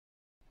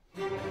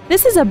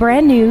This is a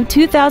brand new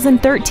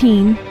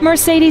 2013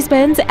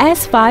 Mercedes-Benz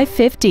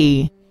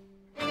S550.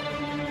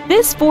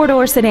 This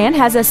four-door sedan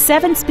has a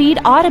 7-speed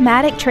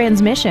automatic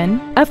transmission,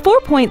 a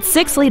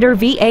 4.6-liter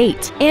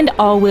V8, and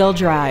all-wheel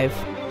drive.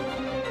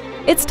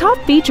 Its top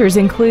features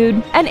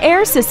include an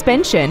air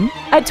suspension,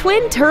 a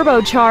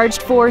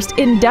twin-turbocharged forced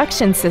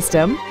induction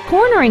system,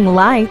 cornering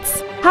lights,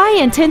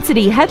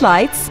 high-intensity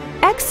headlights,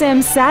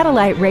 XM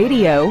satellite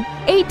radio,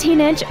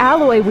 18-inch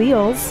alloy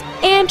wheels,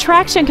 and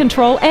traction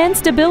control and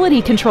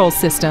stability control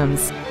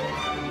systems.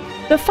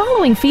 The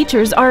following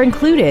features are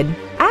included: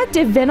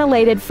 active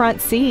ventilated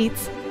front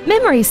seats,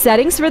 memory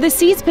settings for the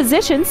seat's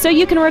position so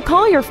you can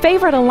recall your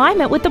favorite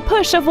alignment with the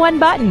push of one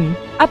button,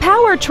 a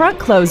power trunk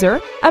closer,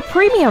 a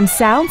premium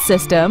sound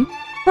system,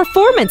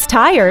 performance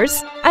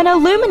tires, an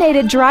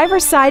illuminated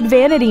driver's side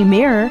vanity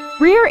mirror,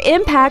 rear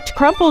impact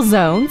crumple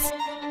zones,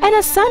 and a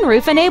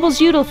sunroof enables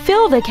you to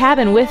fill the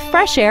cabin with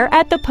fresh air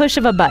at the push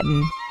of a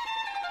button.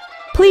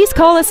 Please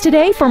call us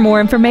today for more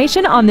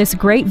information on this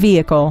great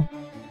vehicle.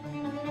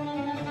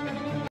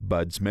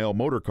 Smail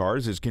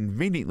Motorcars is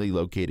conveniently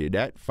located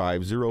at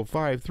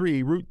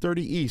 5053 Route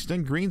 30 East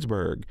in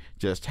Greensburg,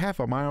 just half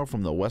a mile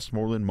from the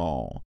Westmoreland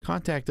Mall.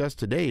 Contact us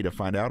today to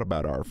find out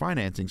about our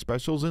financing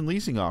specials and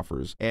leasing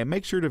offers, and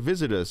make sure to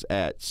visit us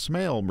at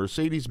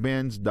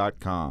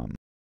smailmercedesbenz.com.